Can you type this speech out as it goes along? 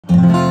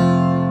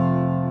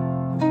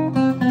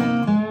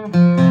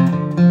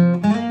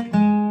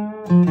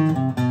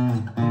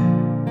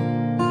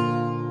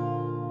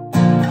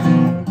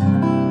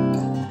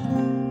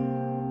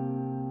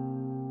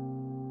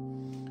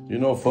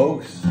know,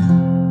 folks,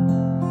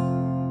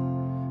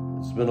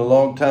 it's been a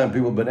long time.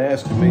 People have been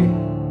asking me,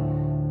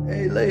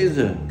 hey,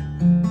 Lazer,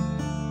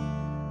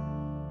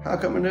 how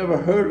come I never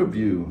heard of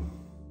you?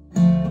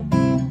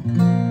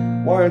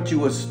 Why aren't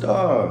you a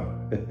star?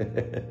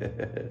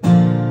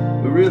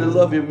 We really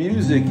love your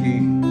music.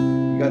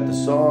 You got the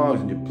songs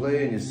and you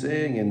play and you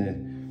sing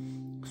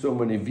and so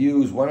many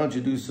views. Why don't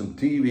you do some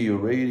TV or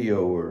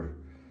radio or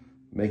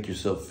make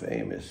yourself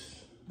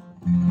famous?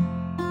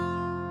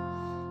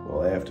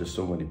 Well, after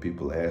so many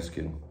people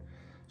asking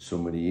so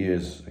many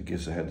years, I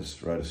guess I had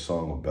to write a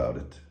song about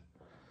it.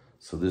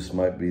 So this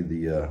might be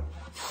the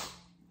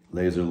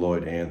Lazer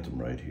Lloyd anthem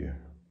right here.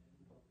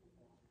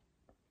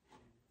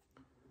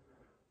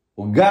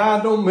 Well,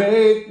 God don't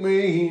make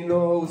me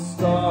no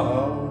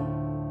star.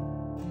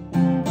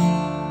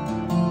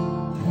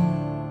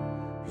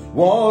 Just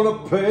wanna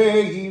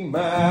pay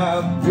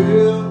my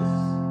bills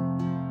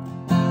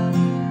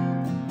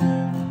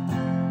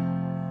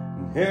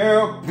and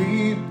help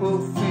people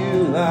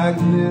feel like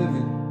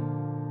living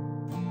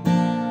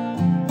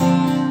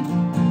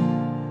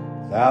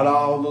without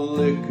all the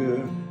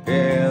liquor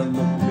and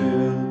the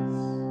pills.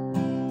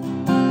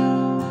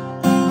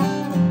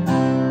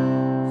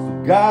 So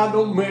God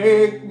don't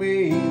make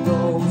me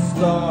no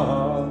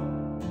star.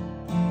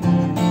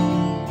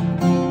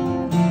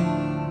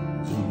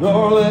 So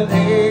no, that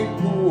ain't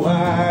who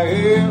I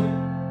am.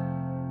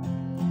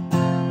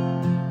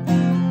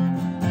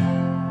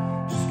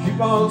 Just keep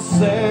on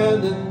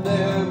sending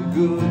them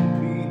good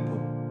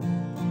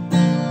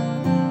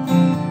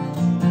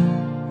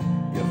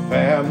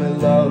family,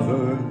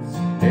 lovers,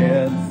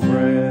 and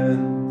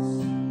friends.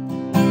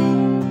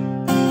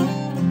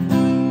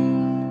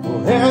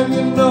 Well, and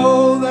you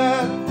know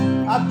that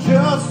I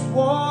just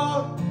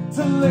want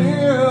to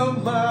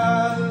live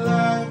my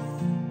life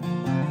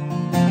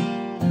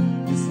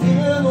just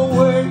in a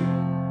way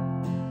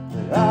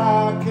that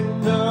I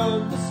can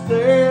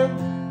understand.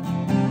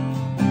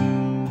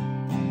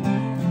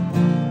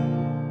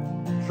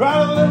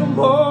 Try a little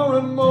more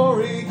and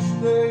more each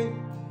day,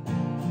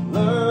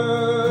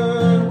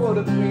 learn what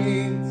it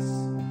means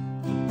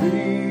to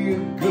be a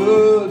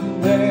good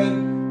man,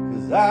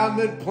 'cause I've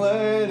made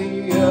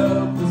plenty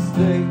of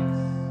mistakes,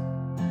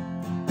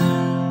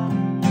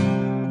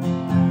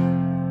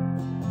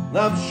 and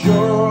I'm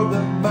sure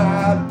there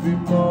might be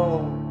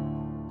more.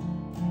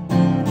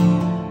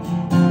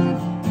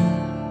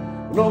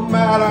 No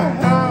matter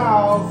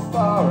how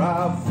far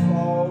I've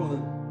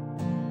fallen,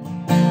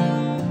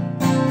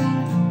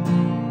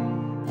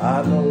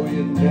 I know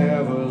you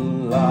never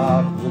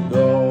lock the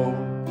door.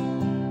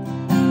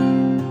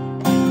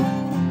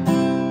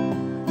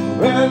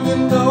 And you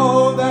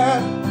know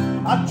that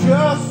I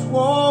just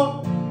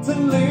want to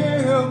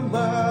live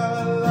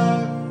my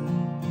life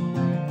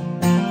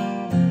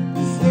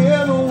just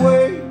in a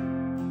way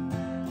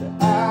that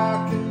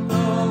I can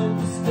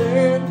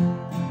understand.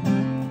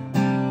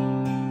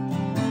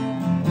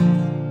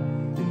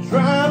 And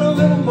trying a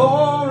little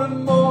more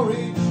and more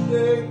each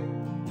day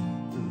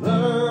to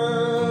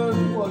learn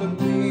what it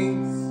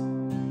means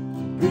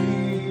to be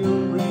a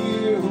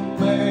real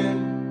man.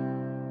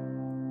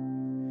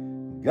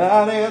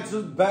 God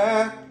answers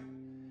back,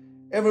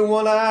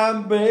 everyone I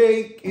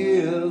make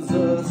is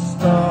a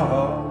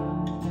star.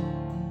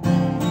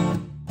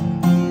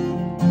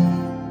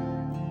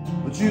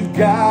 But you've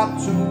got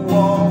to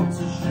want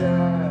to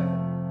shine,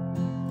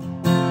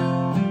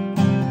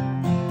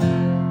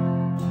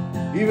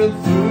 even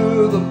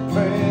through the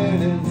pain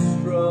and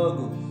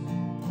struggles.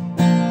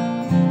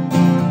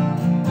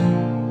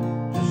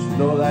 Just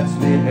know that's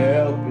me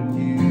helping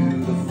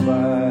you to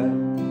find.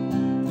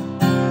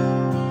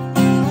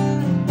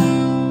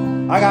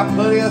 I got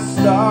plenty of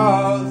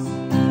stars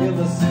in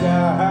the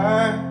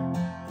sky.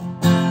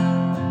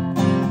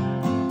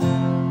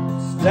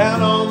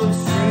 Stand on the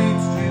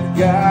streets, you've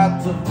got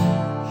to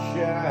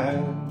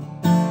shine.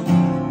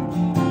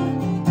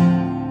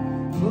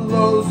 For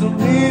those who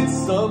need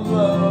some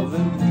love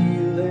and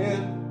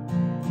healing,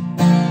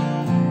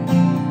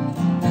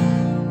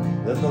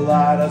 let the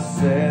light I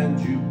send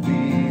you be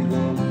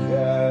the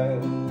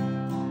guide.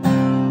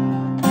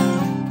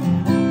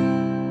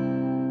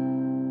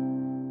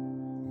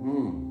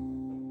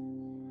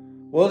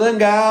 Well, then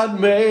God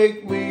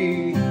make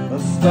me a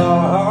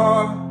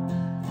star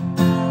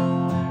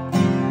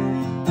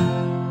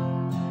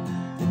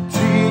and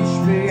teach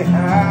me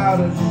how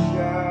to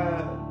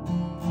shine.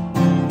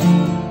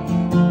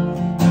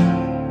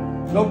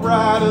 No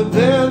brighter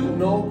than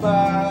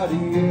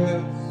nobody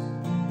else,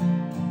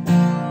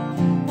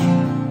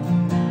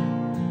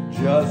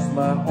 just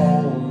my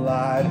own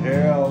light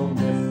held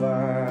me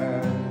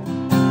fine.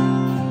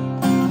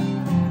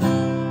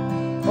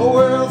 Oh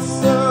well,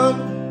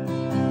 son,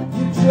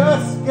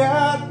 just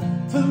got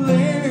to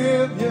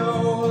live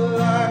your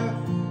life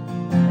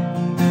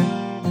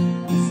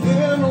just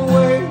in a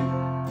way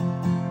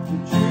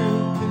that you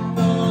can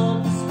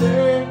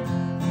understand.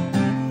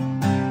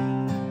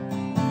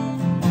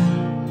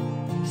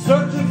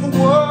 Searching for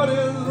what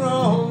is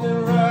wrong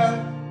and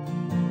right,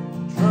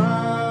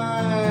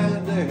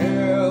 trying to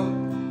help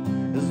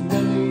as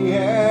many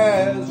as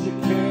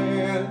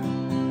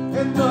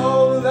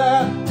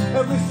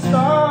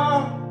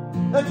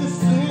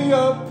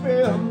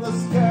in the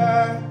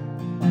sky.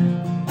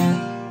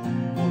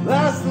 Well,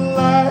 that's the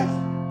life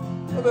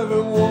of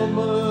every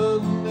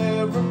woman,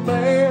 every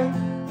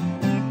man.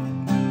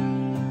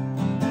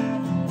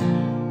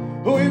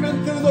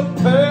 Even through the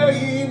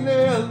pain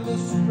and the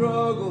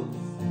struggles,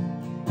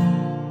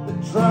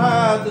 they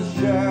try to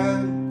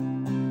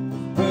shine the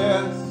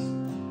best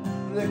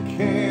they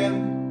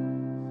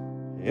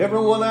can.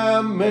 Everyone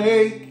I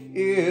make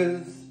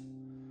is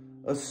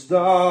a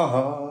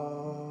star.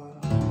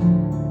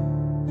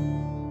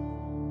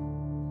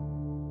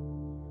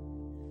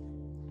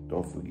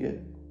 Don't forget,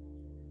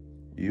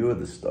 you're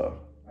the star.